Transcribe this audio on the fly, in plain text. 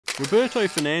Roberto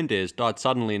Fernandes died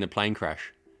suddenly in a plane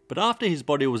crash, but after his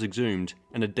body was exhumed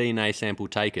and a DNA sample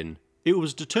taken, it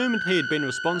was determined he had been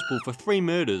responsible for 3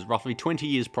 murders roughly 20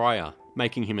 years prior,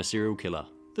 making him a serial killer.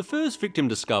 The first victim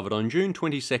discovered on June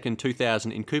 22,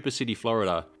 2000 in Cooper City,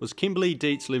 Florida was Kimberly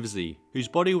Dietz Livesey, whose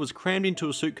body was crammed into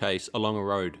a suitcase along a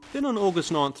road. Then on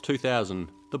August 9,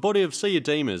 2000, the body of Sia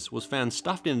Demas was found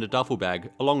stuffed in a duffel bag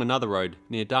along another road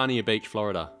near Dania Beach,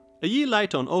 Florida. A year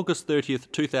later, on August 30,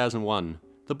 2001,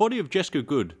 the body of Jessica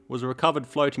Good was recovered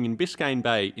floating in Biscayne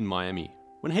Bay in Miami.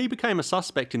 When he became a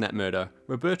suspect in that murder,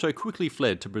 Roberto quickly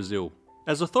fled to Brazil.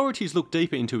 As authorities looked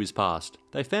deeper into his past,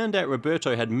 they found out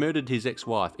Roberto had murdered his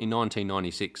ex-wife in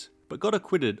 1996, but got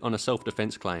acquitted on a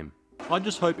self-defense claim. I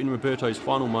just hope in Roberto's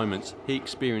final moments he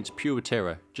experienced pure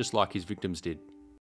terror, just like his victims did.